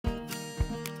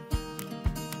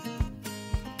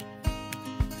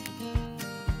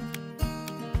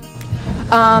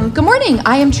Good morning.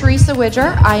 I am Teresa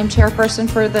Widger. I am chairperson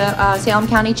for the Salem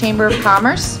County Chamber of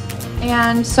Commerce,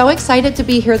 and so excited to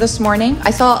be here this morning.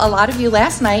 I saw a lot of you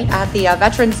last night at the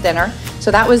Veterans Dinner,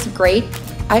 so that was great.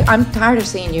 I'm tired of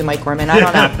seeing you, Mike Gorman. I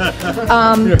don't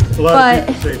know. A lot of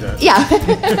people say that.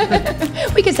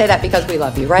 Yeah, we can say that because we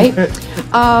love you, right?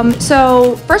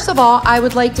 So first of all, I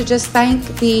would like to just thank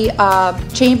the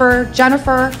Chamber,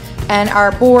 Jennifer, and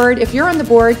our board. If you're on the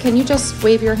board, can you just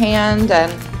wave your hand?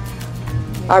 And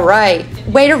all right,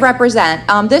 way to represent.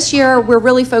 This year, we're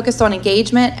really focused on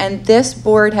engagement, and this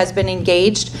board has been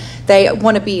engaged. They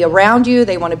want to be around you,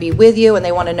 they want to be with you, and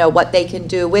they want to know what they can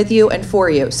do with you and for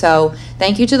you. So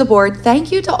thank you to the board.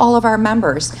 Thank you to all of our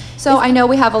members. So I know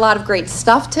we have a lot of great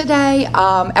stuff today.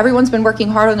 Everyone's been working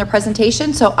hard on their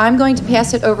presentation, so I'm going to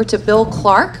pass it over to Bill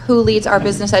Clark, who leads our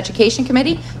Business Education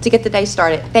Committee, to get the day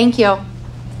started. Thank you.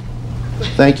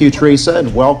 Thank you, Teresa,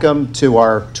 and welcome to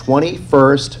our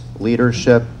 21st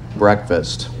Leadership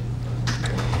Breakfast.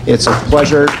 It's a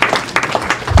pleasure.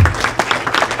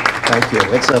 Thank you.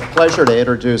 It's a pleasure to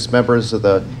introduce members of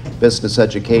the Business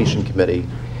Education Committee,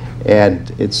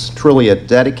 and it's truly a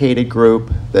dedicated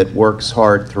group that works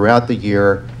hard throughout the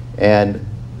year, and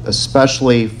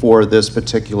especially for this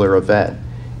particular event.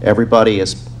 Everybody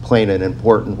is playing an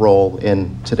important role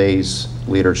in today's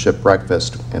Leadership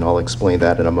Breakfast, and I'll explain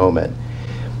that in a moment.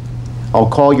 I'll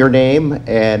call your name,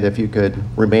 and if you could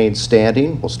remain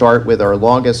standing. We'll start with our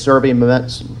longest serving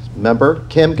member,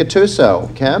 Kim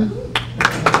Gattuso. Kim?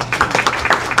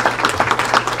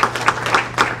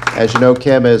 As you know,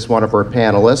 Kim is one of our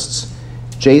panelists.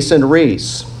 Jason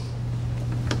Reese.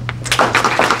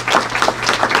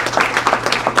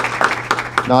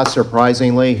 Not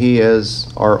surprisingly, he is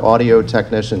our audio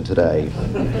technician today.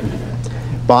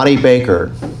 Bonnie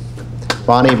Baker.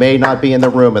 Bonnie may not be in the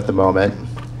room at the moment.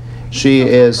 She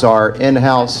is our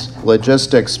in-house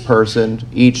logistics person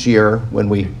each year when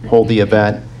we hold the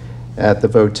event at the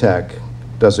VOTEC.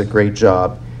 Does a great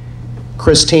job.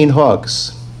 Christine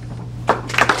Hooks.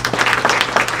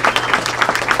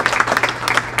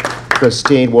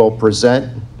 Christine will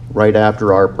present right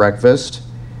after our breakfast.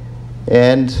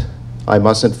 And I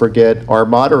mustn't forget our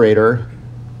moderator,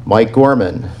 Mike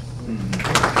Gorman.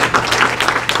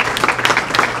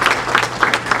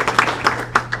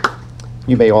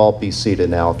 You may all be seated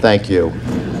now. Thank you.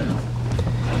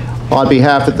 On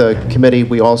behalf of the committee,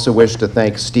 we also wish to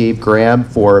thank Steve Graham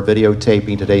for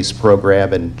videotaping today's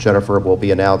program, and Jennifer will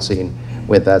be announcing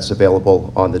when that's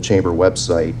available on the Chamber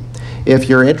website. If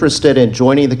you're interested in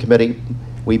joining the committee,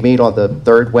 we meet on the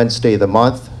third Wednesday of the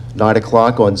month, 9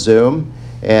 o'clock on Zoom,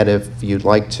 and if you'd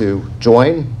like to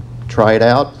join, try it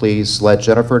out, please let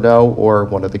Jennifer know or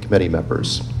one of the committee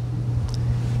members.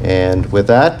 And with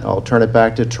that, I'll turn it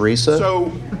back to Teresa.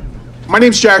 So, my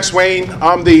name's Jack Swain.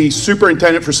 I'm the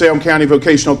superintendent for Salem County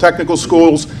Vocational Technical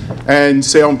Schools and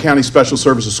Salem County Special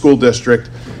Services School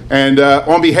District. And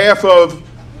on behalf of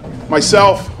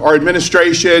myself, our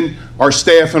administration, our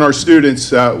staff, and our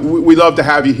students, we love to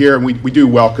have you here, and we do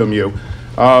welcome you.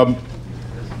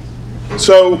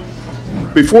 So,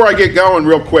 before I get going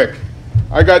real quick,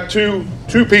 I got two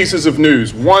pieces of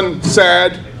news, one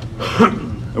sad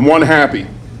and one happy.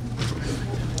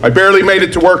 I barely made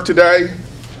it to work today.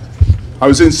 I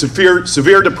was in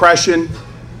severe depression,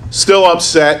 still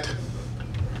upset,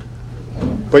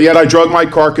 but yet I drug my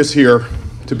carcass here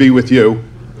to be with you.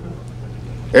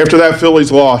 After that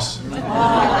Phillies loss,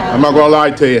 I'm not gonna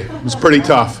lie to you, it was pretty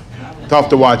tough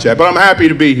to watch that, but I'm happy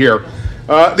to be here.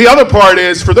 The other part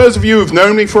is, for those of you who've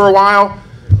known me for a while,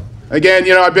 again,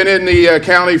 you know, I've been in the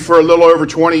county for a little over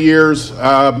 20 years,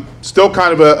 still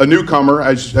kind of a newcomer,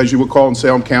 as you would call in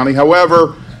Salem County.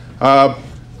 However,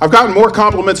 I've gotten more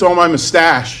compliments on my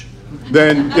mustache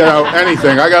than, you know,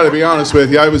 anything. I got to be honest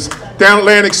with you. I was down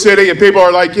Atlantic City, and people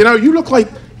are like, you know, you look like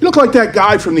that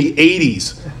guy from the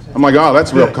 '80s. I'm like, oh,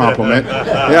 that's a real compliment.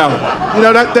 Yeah, you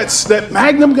know, that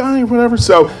Magnum guy or whatever.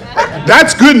 So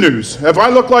that's good news. If I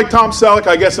look like Tom Selleck,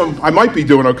 I guess I might be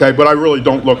doing okay, but I really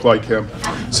don't look like him.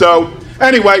 So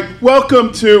anyway,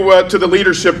 welcome to the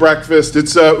Leadership Breakfast.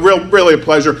 It's really a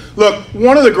pleasure. Look,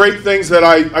 one of the great things that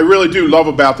I really do love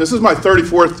about this is my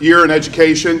 34th year in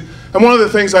education, and one of the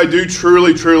things I do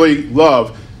truly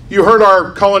love. You heard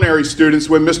our culinary students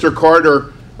when Mr.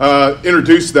 Carter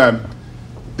introduced them.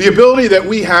 The ability that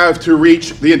we have to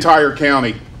reach the entire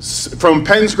county, from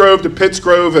Penns Grove to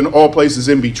Pittsgrove and all places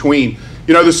in between.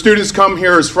 You know, the students come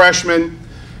here as freshmen,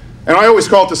 and I always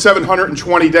call it the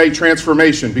 720-day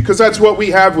transformation, because that's what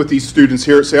we have with these students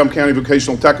here at Salem County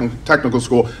Vocational Technical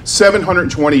School,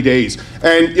 720 days.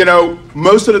 And, you know,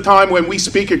 most of the time when we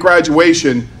speak at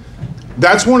graduation,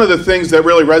 that's one of the things that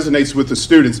really resonates with the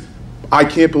students. I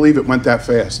can't believe it went that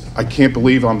fast. I can't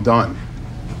believe I'm done.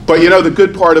 But you know, the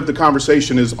good part of the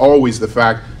conversation is always the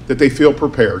fact that they feel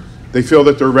prepared. They feel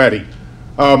that they're ready.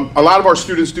 A lot of our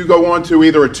students do go on to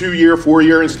either a 2-year,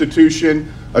 4-year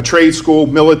institution, a trade school,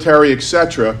 military,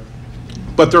 etc.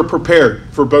 But they're prepared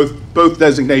for both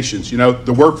designations, you know,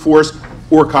 the workforce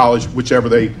or college, whichever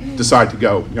they decide to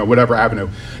go, you know, whatever avenue.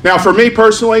 Now, for me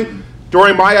personally,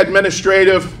 during my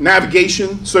administrative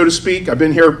navigation, so to speak, I've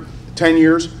been here 10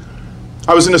 years,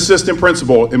 I was an assistant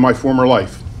principal in my former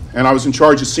life, and I was in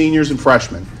charge of seniors and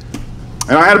freshmen.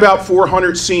 And I had about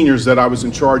 400 seniors that I was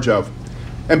in charge of.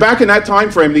 And back in that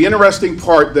time frame, the interesting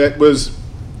part that was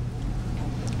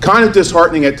kind of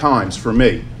disheartening at times for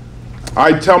me,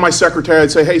 I'd tell my secretary,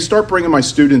 I'd say, hey, start bringing my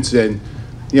students in,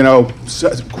 you know,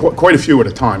 quite a few at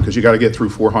a time, because you got to get through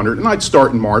 400. And I'd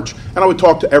start in March, and I would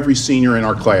talk to every senior in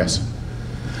our class.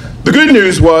 The good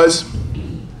news was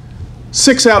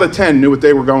 6 out of 10 knew what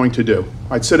they were going to do.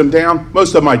 I'd sit them down. Most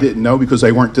of them I didn't know because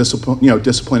they weren't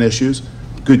discipline issues.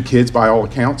 Good kids by all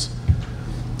accounts.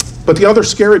 But the other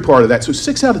scary part of that, so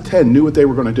 6 out of 10 knew what they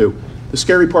were going to do. The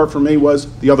scary part for me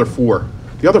was the other 4.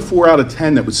 The other 4 out of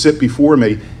 10 that would sit before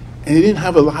me, and they didn't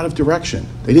have a lot of direction.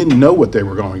 They didn't know what they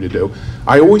were going to do.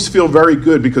 I always feel very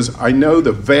good because I know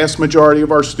the vast majority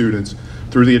of our students,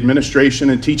 through the administration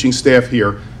and teaching staff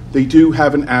here, they do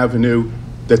have an avenue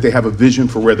that they have a vision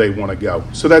for where they want to go.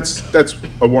 So that's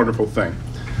a wonderful thing.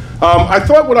 I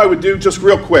thought what I would do just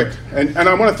real quick, and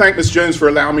I want to thank Ms. Jones for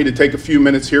allowing me to take a few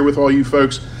minutes here with all you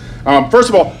folks. First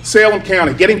of all, Salem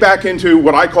County, getting back into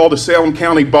what I call the Salem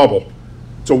County bubble.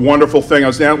 It's a wonderful thing. I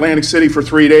was down in Atlantic City for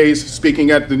 3 days speaking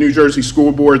at the New Jersey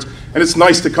school boards, and it's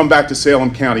nice to come back to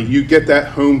Salem County. You get that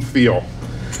home feel.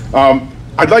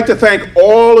 I'd like to thank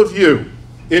all of you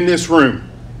in this room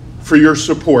for your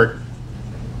support.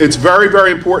 It's very,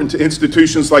 very important to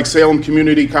institutions like Salem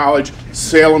Community College,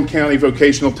 Salem County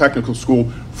Vocational Technical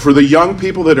School, for the young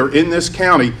people that are in this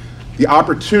county, the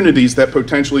opportunities that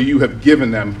potentially you have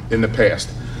given them in the past.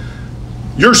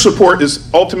 Your support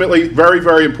is ultimately very,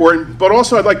 very important, but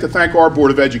also I'd like to thank our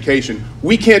Board of Education.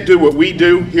 We can't do what we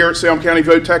do here at Salem County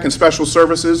VOTech and Special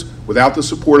Services without the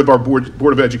support of our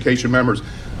Board of Education members.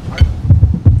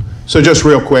 So just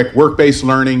real quick, work-based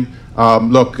learning.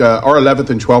 Look, our 11th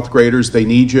and 12th graders, they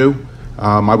need you.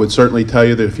 I would certainly tell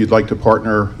you that if you'd like to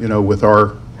partner, you know, with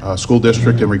our school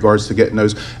district in regards to getting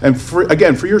those. And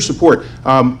again, for your support,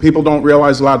 people don't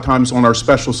realize a lot of times on our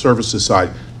special services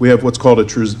side, we have what's called a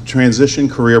transition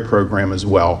career program as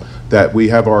well, that we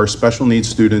have our special needs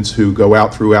students who go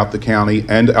out throughout the county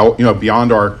and out, you know,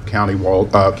 beyond our county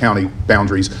county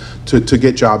boundaries to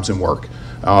get jobs and work.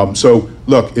 So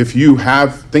look, if you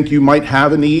think you might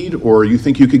have a need, or you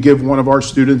think you could give one of our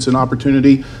students an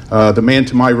opportunity, the man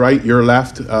to my right, your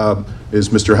left, is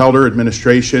Mr. Helder,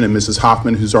 administration, and Mrs.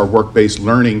 Hoffman, who's our work-based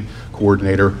learning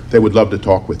coordinator. They would love to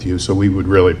talk with you, so we would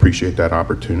really appreciate that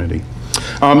opportunity.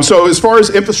 So as far as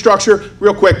infrastructure,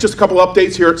 real quick, just a couple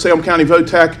updates here at Salem County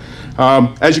VOTech.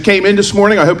 As you came in this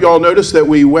morning, I hope you all noticed that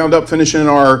we wound up finishing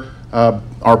our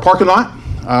parking lot.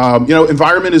 You know,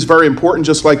 environment is very important,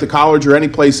 just like the college or any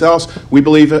place else. We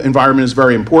believe that environment is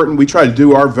very important. We try to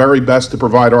do our very best to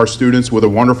provide our students with a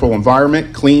wonderful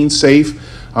environment, clean, safe.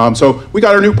 So we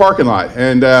got our new parking lot,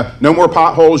 and no more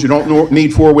potholes. You don't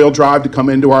need four-wheel drive to come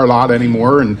into our lot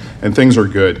anymore, and things are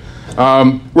good.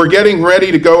 We're getting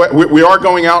ready to go. We are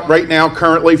going out right now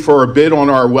currently for a bid on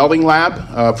our welding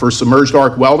lab for submerged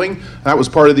arc welding. That was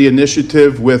part of the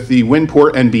initiative with the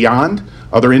Windport and Beyond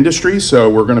other industries, so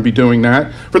we're going to be doing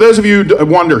that. For those of you who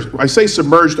wonder, I say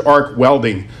submerged arc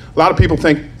welding. A lot of people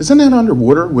think, isn't that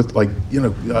underwater with, like,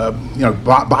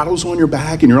 bottles on your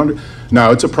back and you're under?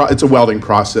 No, it's a welding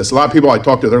process. A lot of people I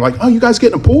talk to, they're like, oh, you guys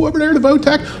getting a pool over there to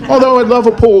VOTech? Although I'd love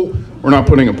a pool, we're not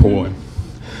putting a pool in.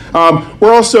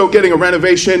 We're also getting a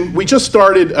renovation. We just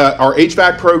started our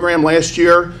HVAC program last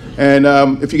year, and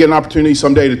if you get an opportunity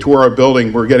someday to tour our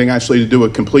building, we're getting actually to do a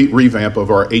complete revamp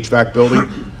of our HVAC building,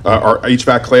 our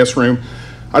HVAC classroom.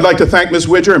 I'd like to thank Ms.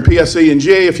 Widger and PSE&G.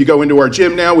 If you go into our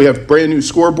gym now, we have brand new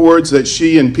scoreboards that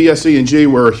she and PSE&G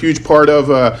were a huge part of.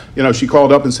 She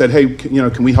called up and said, hey,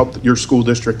 can we help your school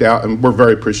district out? And we're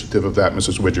very appreciative of that,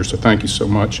 Mrs. Widger, so thank you so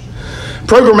much.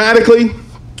 Programmatically,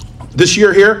 this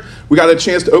year here, we got a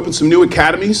chance to open some new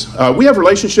academies. We have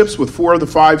relationships with 4 of the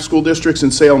 5 school districts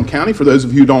in Salem County, for those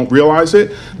of you who don't realize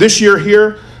it. This year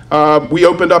here, we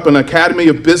opened up an Academy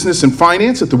of Business and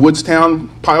Finance at the Woodstown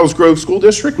Piles Grove School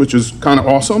District, which is kind of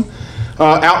awesome.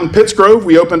 Out in Pittsgrove,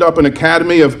 we opened up an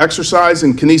Academy of Exercise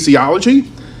and Kinesiology.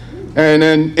 And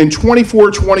then in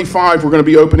 24-25, we're going to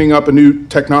be opening up a new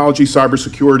technology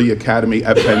cybersecurity academy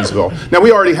at Pennsville. Now,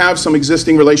 we already have some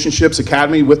existing relationships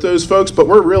academy with those folks, but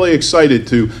we're really excited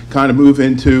to kind of move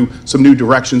into some new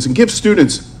directions and give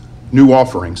students new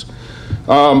offerings.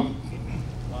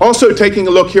 Also taking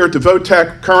a look here at the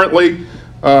VOTEC currently,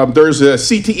 there's a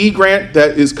CTE grant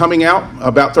that is coming out,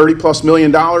 about $30+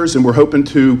 million, and we're hoping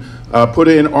to put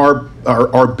in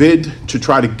our bid to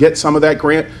try to get some of that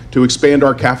grant to expand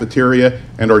our cafeteria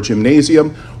and our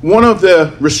gymnasium. One of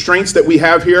the restraints that we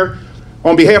have here,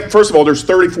 on behalf, first of all, there's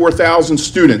 34,000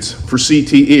 students for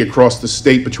CTE across the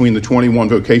state between the 21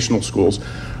 vocational schools.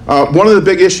 One of the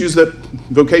big issues that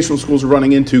vocational schools are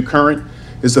running into current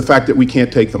is the fact that we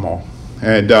can't take them all.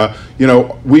 And, you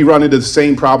know, we run into the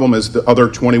same problem as the other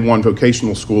 21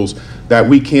 vocational schools, that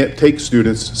we can't take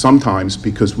students sometimes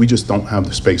because we just don't have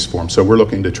the space for them. So we're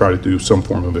looking to try to do some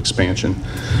form of expansion.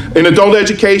 In adult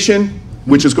education,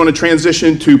 which is going to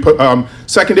transition to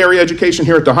secondary education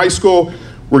here at the high school,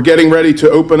 we're getting ready to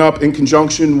open up, in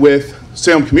conjunction with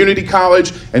Salem Community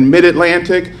College and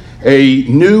Mid-Atlantic, a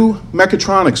new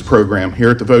mechatronics program here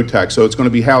at the VOTEC. So it's going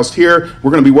to be housed here. We're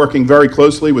going to be working very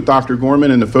closely with Dr. Gorman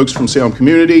and the folks from Salem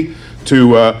Community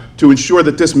to ensure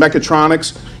that this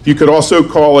mechatronics, you could also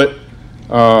call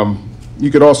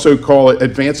it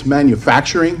advanced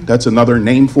manufacturing. That's another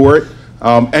name for it.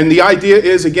 And the idea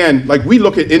is, again, like we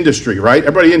look at industry, right?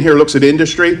 Everybody in here looks at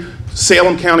industry.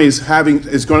 Salem County is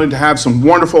going to have some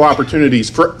wonderful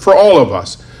opportunities for all of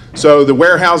us. So the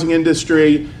warehousing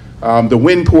industry, the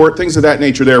wind port, things of that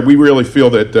nature there, we really feel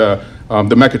that the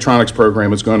mechatronics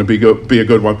program is going to be a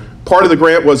good one. Part of the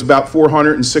grant was about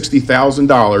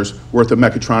 $460,000 worth of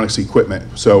mechatronics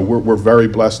equipment. So we're very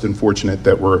blessed and fortunate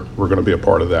that we're going to be a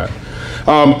part of that.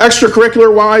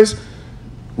 Extracurricular-wise,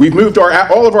 we've moved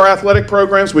all of our athletic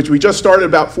programs, which we just started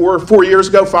about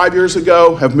 5 years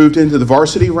ago, have moved into the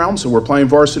varsity realm. So we're playing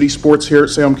varsity sports here at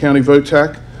Salem County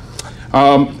VOTEC.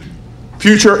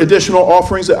 Future additional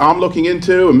offerings that I'm looking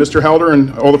into, and Mr. Helder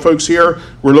and all the folks here,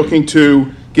 we're looking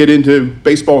to get into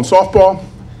baseball and softball,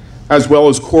 as well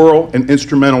as choral and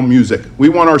instrumental music. We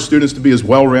want our students to be as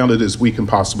well-rounded as we can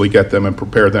possibly get them and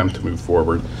prepare them to move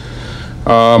forward.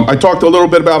 I talked a little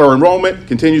bit about our enrollment,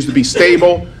 continues to be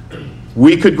stable.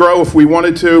 We could grow if we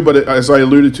wanted to, but as I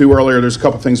alluded to earlier, there's a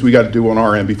couple things we got to do on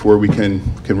our end before we can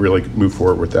really move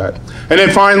forward with that. And then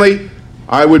finally,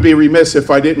 I would be remiss if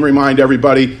I didn't remind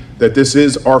everybody that this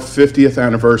is our 50th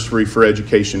anniversary for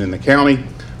education in the county.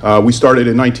 We started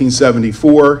in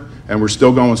 1974, and we're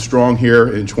still going strong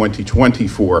here in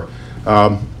 2024.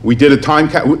 We did a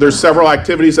there's several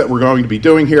activities that we're going to be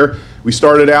doing here. We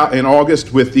started out in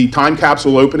August with the time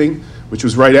capsule opening, which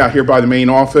was right out here by the main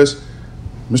office.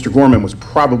 Mr. Gorman was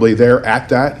probably there at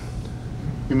that.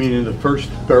 You mean in the first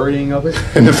burying of it?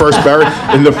 in the first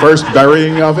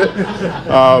burying of it.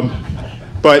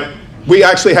 But we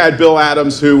actually had Bill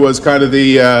Adams, who was kind of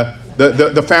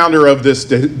the founder of this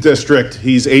district.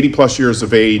 He's 80+ years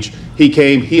of age. He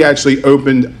came, he actually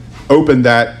opened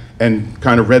that and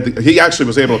kind of he actually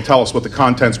was able to tell us what the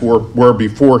contents were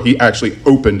before he actually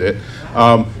opened it.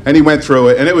 And he went through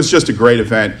it, and it was just a great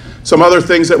event. Some other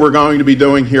things that we're going to be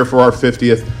doing here for our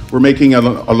 50th, we're making an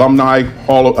alumni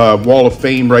wall of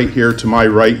fame right here to my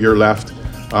right, your left.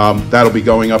 That'll be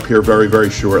going up here very,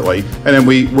 very shortly. And then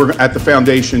we're at the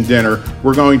foundation dinner.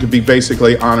 We're going to be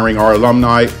basically honoring our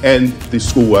alumni and the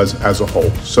school as a whole.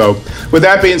 So with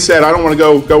that being said, I don't want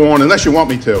to go on unless you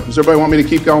want me to. Does everybody want me to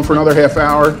keep going for another half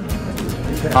hour?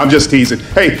 I'm just teasing.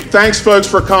 Hey, thanks folks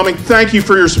for coming. Thank you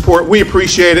for your support. We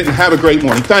appreciate it, and have a great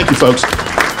morning. Thank you, folks.